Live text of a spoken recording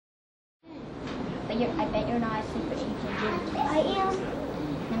I bet you're not asleep, but you can do it. I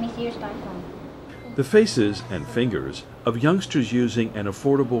am. Let me see your phone. The faces and fingers of youngsters using an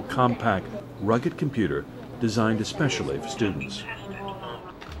affordable, compact, rugged computer designed especially for students.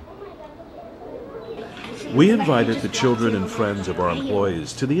 We invited the children and friends of our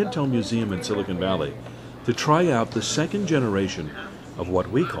employees to the Intel Museum in Silicon Valley to try out the second generation of what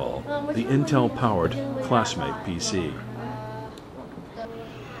we call the Intel-powered Classmate PC.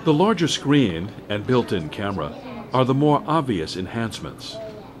 The larger screen and built-in camera are the more obvious enhancements.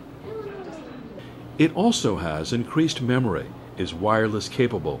 It also has increased memory, is wireless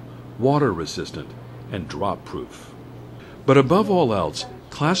capable, water resistant, and drop proof. But above all else,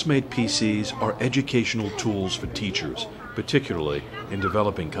 Classmate PCs are educational tools for teachers, particularly in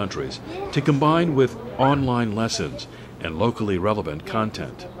developing countries, to combine with online lessons and locally relevant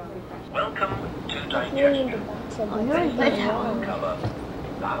content. Welcome to digestion. Cover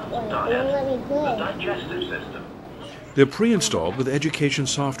balanced diet, the digestive system. They're pre-installed with education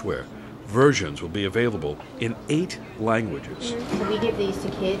software. Versions will be available in 8 languages. So we give these to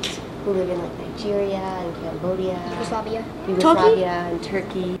kids who live in like Nigeria and Cambodia, Yugoslavia, and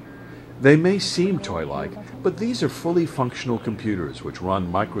Turkey. They may seem toy-like, but these are fully functional computers which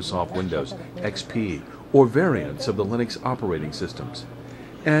run Microsoft Windows XP or variants of the Linux operating systems.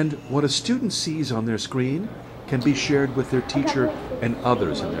 And what a student sees on their screen can be shared with their teacher and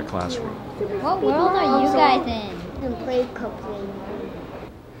others in their classroom. What world are you guys in? And play coupling.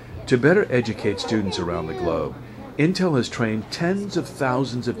 To better educate students around the globe, Intel has trained tens of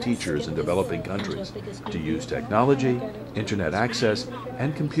thousands of teachers in developing countries to use technology, internet access,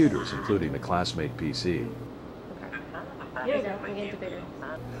 and computers, including the Classmate PC.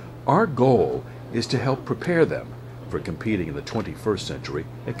 Our goal is to help prepare them for competing in the 21st century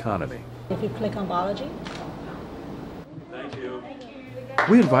economy. If you click on biology. Thank you.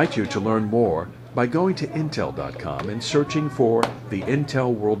 We invite you to learn more by going to Intel.com and searching for the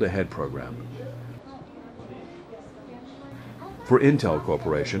Intel World Ahead program. For Intel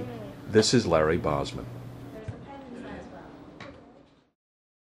Corporation, this is Larry Bosman.